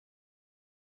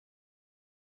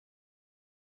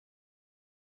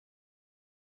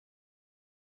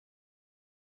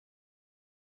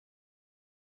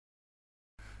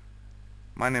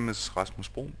My name is Rasmus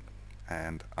Bro,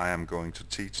 and I am going to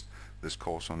teach this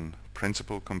course on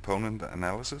Principal Component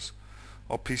Analysis,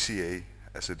 or PCA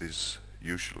as it is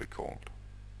usually called.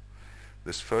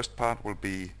 This first part will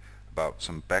be about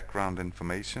some background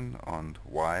information on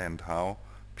why and how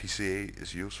PCA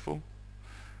is useful,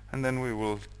 and then we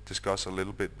will discuss a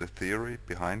little bit the theory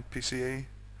behind PCA,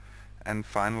 and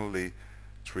finally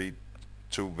treat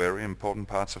two very important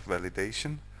parts of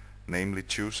validation, namely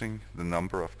choosing the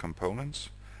number of components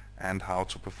and how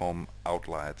to perform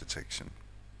outlier detection.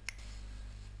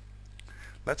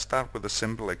 Let's start with a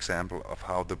simple example of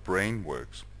how the brain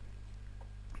works.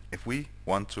 If we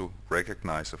want to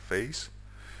recognize a face,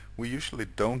 we usually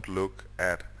don't look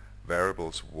at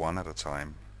variables one at a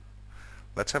time.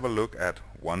 Let's have a look at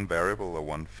one variable or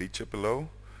one feature below,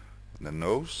 the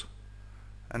nose,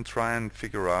 and try and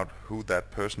figure out who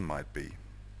that person might be.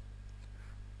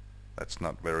 That's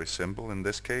not very simple in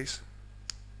this case,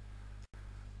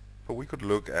 but we could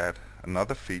look at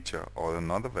another feature or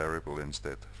another variable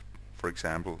instead. For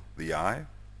example, the eye,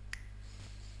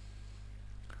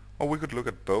 or we could look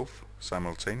at both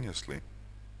simultaneously.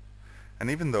 And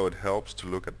even though it helps to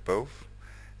look at both,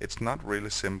 it's not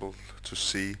really simple to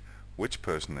see which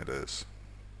person it is.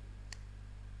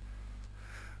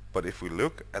 But if we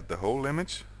look at the whole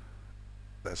image,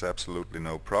 there's absolutely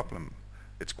no problem.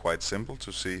 It's quite simple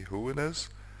to see who it is.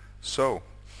 So,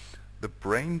 the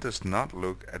brain does not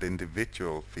look at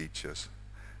individual features.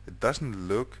 It doesn't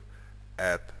look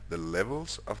at the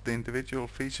levels of the individual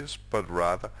features, but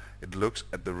rather it looks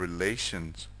at the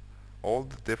relations, all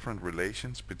the different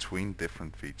relations between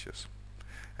different features.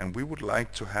 And we would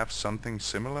like to have something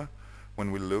similar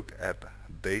when we look at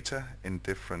data in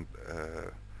different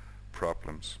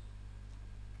problems.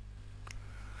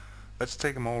 Let's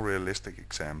take a more realistic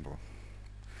example.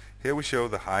 Here we show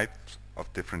the height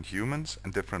of different humans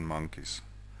and different monkeys,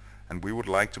 and we would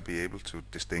like to be able to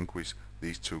distinguish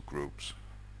these two groups.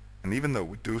 And even though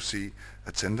we do see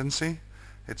a tendency,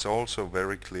 it's also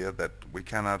very clear that we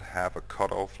cannot have a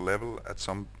cutoff level at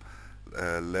some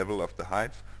level of the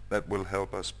height that will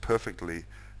help us perfectly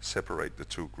separate the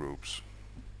two groups.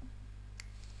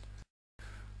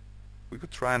 We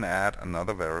could try and add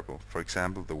another variable, for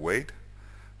example the weight,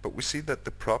 but we see that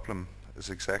the problem is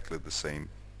exactly the same.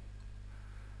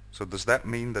 So does that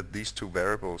mean that these two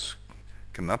variables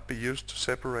cannot be used to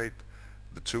separate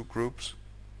the two groups?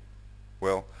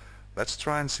 Well, let's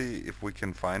try and see if we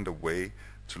can find a way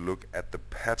to look at the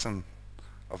pattern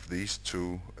of these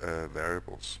two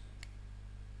variables.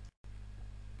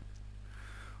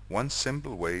 One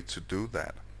simple way to do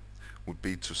that would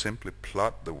be to simply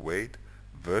plot the weight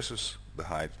versus the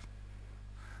height.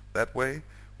 That way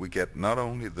we get not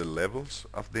only the levels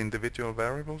of the individual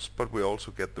variables, but we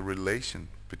also get the relation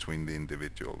between the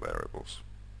individual variables.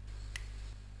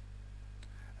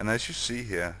 And as you see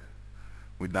here,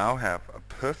 we now have a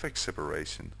perfect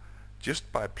separation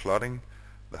just by plotting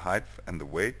the height and the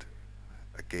weight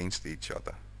against each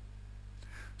other.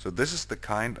 So this is the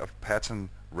kind of pattern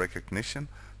recognition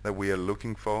that we are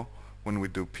looking for when we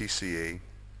do PCA.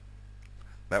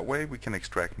 That way we can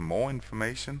extract more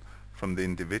information from the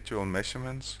individual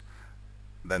measurements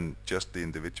than just the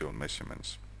individual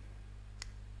measurements.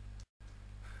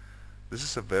 This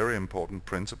is a very important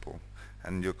principle,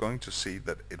 and you're going to see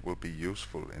that it will be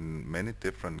useful in many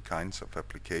different kinds of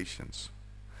applications.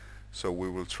 So we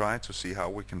will try to see how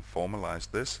we can formalize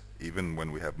this even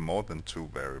when we have more than two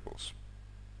variables.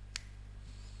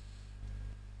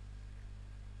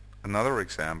 Another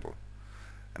example,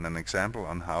 and an example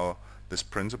on how this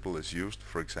principle is used,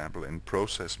 for example, in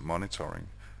process monitoring.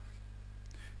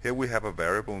 Here we have a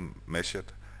variable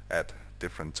measured at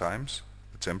different times,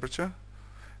 the temperature,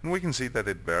 and we can see that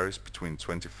it varies between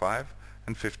 25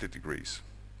 and 50 degrees.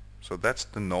 So that's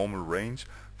the normal range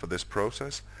for this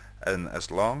process, and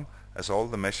as long as all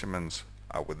the measurements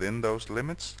are within those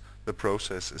limits, the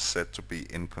process is said to be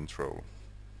in control.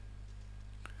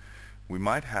 We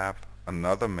might have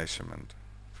another measurement,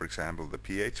 for example the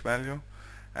pH value,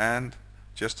 and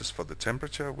just as for the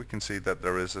temperature we can see that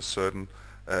there is a certain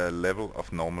level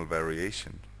of normal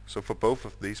variation. So for both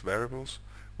of these variables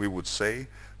we would say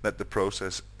that the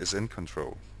process is in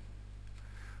control.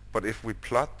 But if we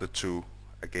plot the two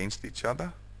against each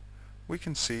other, we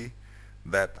can see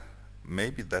that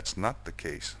maybe that's not the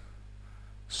case.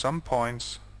 Some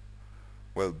points,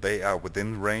 well, they are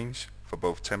within range for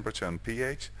both temperature and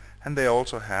pH, and they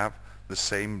also have the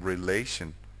same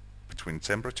relation between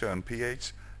temperature and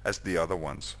pH as the other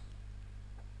ones.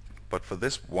 But for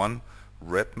this one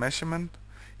red measurement,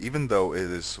 even though it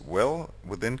is well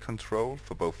within control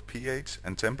for both pH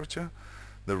and temperature,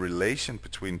 the relation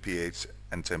between pH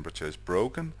and temperature is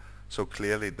broken, So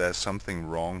clearly there's something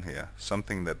wrong here,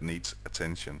 something that needs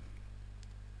attention.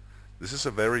 This is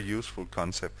a very useful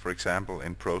concept, for example,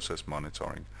 in process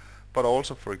monitoring, but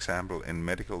also, for example, in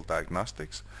medical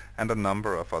diagnostics and a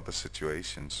number of other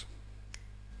situations.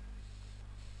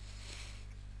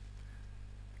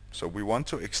 So we want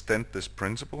to extend this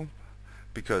principle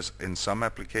because in some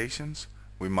applications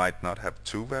we might not have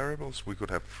 2 variables, we could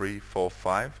have 3, 4,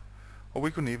 5, or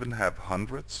we could even have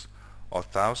hundreds or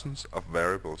thousands of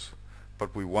variables,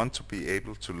 but we want to be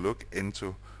able to look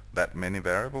into that many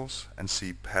variables and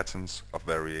see patterns of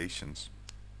variations.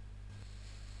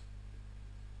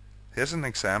 Here's an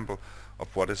example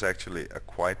of what is actually a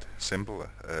quite simple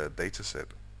data set.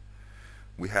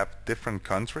 We have different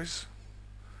countries,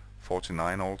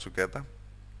 49 altogether,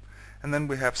 and then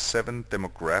we have 7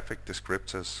 demographic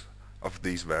descriptors of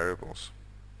these variables.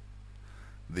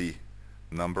 The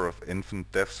number of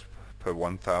infant deaths per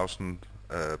 1,000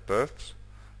 births,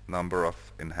 number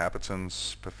of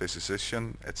inhabitants per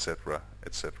physician, etc.,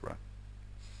 etc.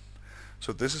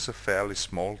 So this is a fairly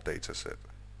small data set,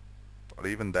 but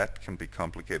even that can be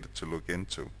complicated to look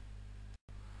into.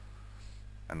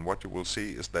 And what you will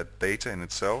see is that data in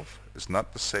itself is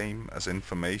not the same as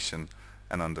information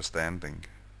and understanding.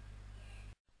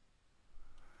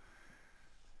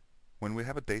 When we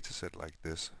have a data set like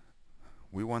this,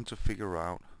 we want to figure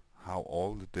out how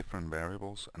all the different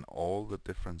variables and all the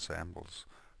different samples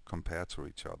compare to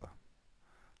each other.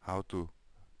 How do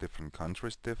different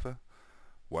countries differ?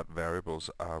 What variables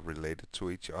are related to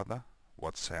each other?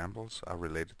 What samples are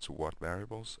related to what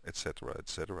variables, etc.,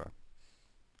 etc.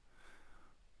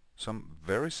 Some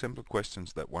very simple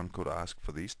questions that one could ask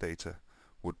for these data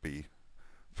would be,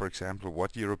 for example,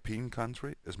 what European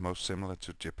country is most similar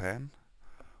to Japan?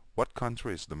 What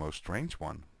country is the most strange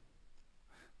one?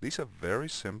 These are very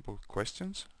simple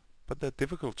questions, but they're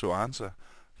difficult to answer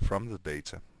from the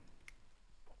data.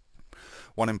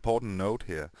 One important note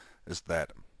here is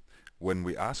that when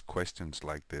we ask questions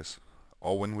like this,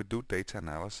 or when we do data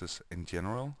analysis in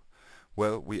general,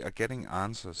 well, we are getting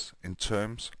answers in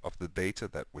terms of the data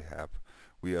that we have.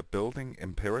 We are building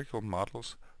empirical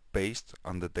models based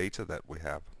on the data that we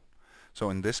have. So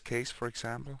in this case, for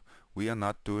example, we are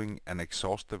not doing an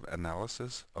exhaustive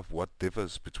analysis of what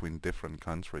differs between different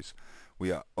countries.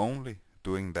 We are only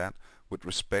doing that with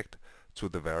respect to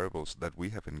the variables that we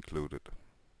have included.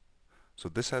 So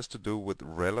this has to do with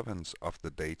relevance of the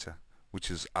data,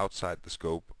 which is outside the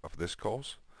scope of this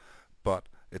course, but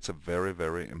it's a very,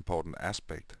 very important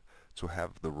aspect to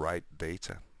have the right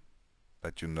data,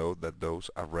 that you know that those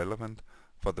are relevant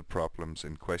for the problems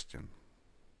in question.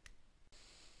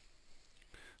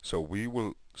 So we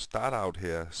will start out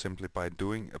here simply by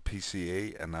doing a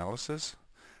PCA analysis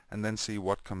and then see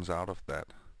what comes out of that.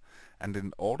 And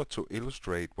in order to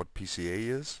illustrate what PCA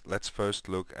is, let's first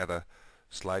look at a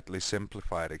slightly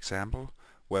simplified example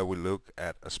where we look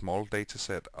at a small data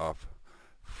set of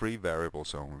 3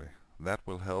 variables only. That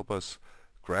will help us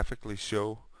graphically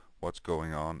show what's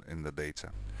going on in the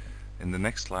data. In the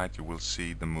next slide you will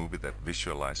see the movie that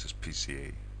visualizes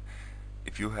PCA.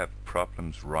 If you have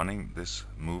problems running this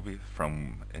movie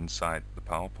from inside the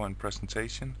PowerPoint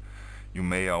presentation, you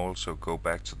may also go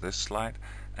back to this slide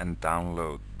and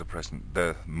download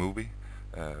the movie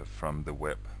from the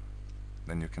web.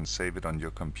 Then you can save it on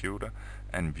your computer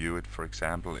and view it, for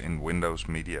example, in Windows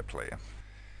Media Player.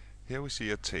 Here we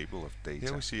see a table of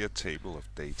data.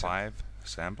 5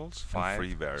 samples,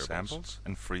 3 variables,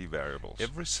 and 3 variables.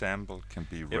 Every sample can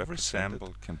be represented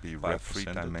by a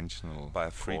 3-dimensional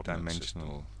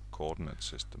coordinate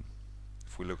system.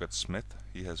 If we look at Smith,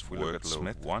 he has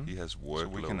workload 1. He has workload 1.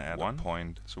 So we can add a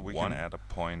point. So we can add a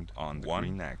point on the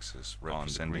green axis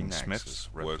representing Smith's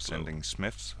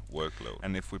workload.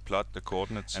 And if we plot the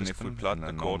coordinate system in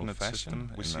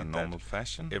a normal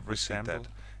fashion, every sample,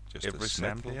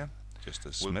 just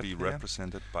a will be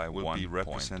represented by one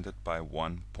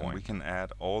point. And we can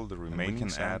add all the remaining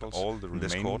samples in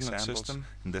this coordinate system,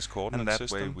 and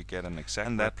that way we get an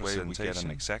exact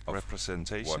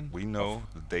representation. What we know,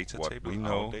 the data table,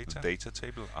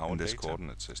 in this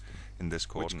coordinate system.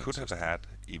 Which could have had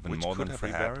even more than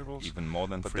 3 variables, but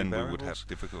then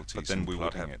we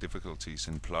would have difficulties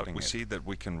in plotting it. We see that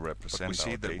we can represent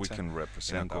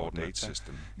our data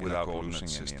in a coordinate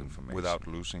system without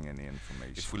losing any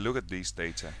information. If we look at these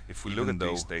data,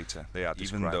 they are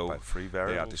described by free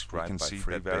variables,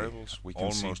 we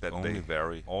can see that they only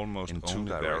vary in two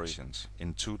directions.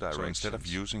 So instead of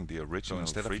using the original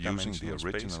three-dimensional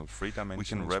space, we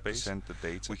can represent the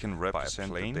data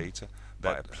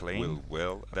by a plane that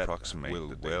will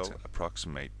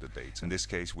approximate the data. In this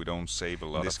case, we don't save a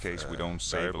lot of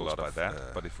variables by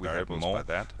that, but if we have more,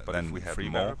 then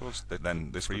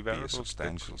the free variables,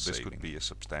 this could be a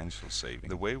substantial saving.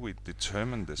 The way we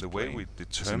determine this plane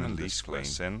is in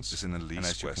a least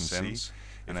square sense,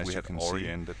 and as you can see,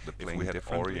 if we had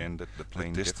oriented the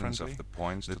plane differently, the distance of the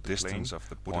points to the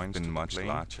plane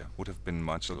would have been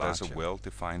much larger.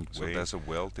 So there's a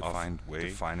well-defined way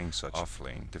of defining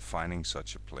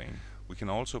such a plane. We can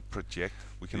also project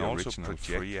the original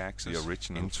free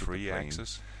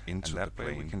axis into the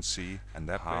plane. We can see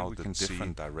how the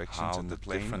different directions in the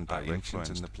plane are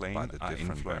influenced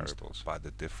by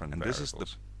the different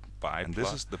variables. And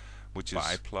this is the biplot, which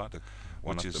is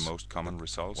one of the most common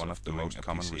results of doing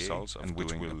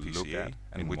a PCA,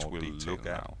 and which we'll look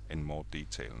at in more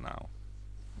detail now.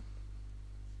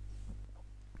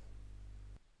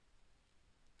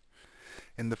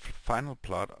 In the final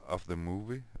plot of the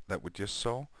movie that we just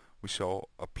saw, we saw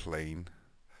a plane.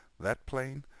 That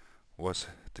plane was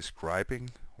describing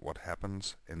what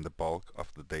happens in the bulk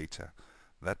of the data.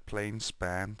 That plane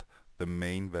spanned the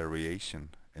main variation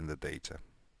in the data.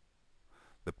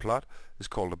 The plot is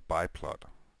called a biplot.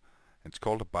 It's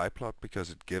called a biplot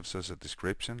because it gives us a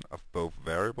description of both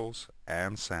variables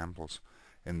and samples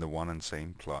in the one and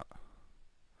same plot.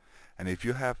 And if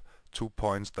you have 2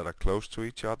 points that are close to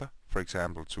each other, for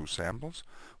example 2 samples,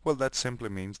 well, that simply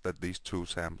means that these 2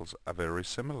 samples are very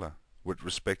similar with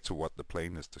respect to what the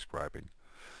plane is describing.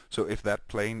 So if that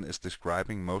plane is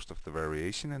describing most of the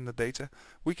variation in the data,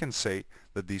 we can say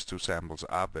that these 2 samples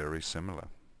are very similar.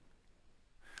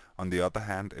 On the other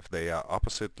hand, if they are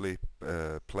oppositely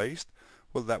placed,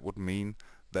 well, that would mean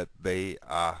that they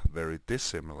are very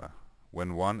dissimilar.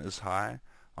 When one is high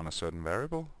on a certain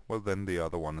variable, well, then the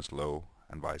other one is low,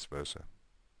 and vice versa.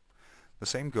 The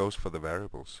same goes for the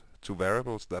variables. 2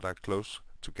 variables that are close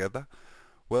together,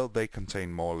 well, they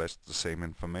contain more or less the same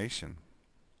information.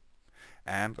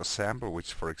 And a sample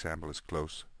which, for example, is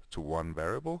close to one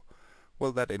variable,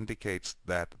 well, that indicates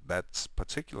that that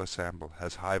particular sample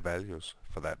has high values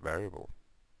for that variable.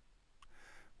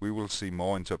 We will see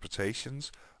more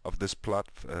interpretations of this plot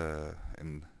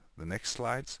in the next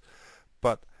slides,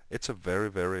 but it's a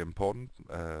very, very important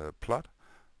plot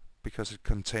because it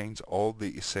contains all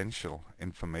the essential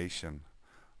information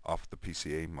of the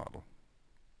PCA model.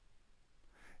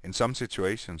 In some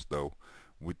situations, though,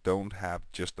 we don't have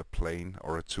just a plane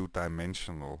or a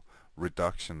 2-dimensional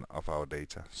reduction of our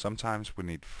data. Sometimes we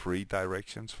need 3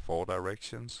 directions, 4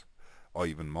 directions, or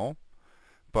even more.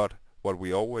 But what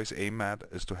we always aim at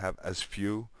is to have as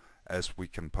few as we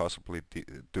can possibly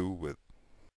do with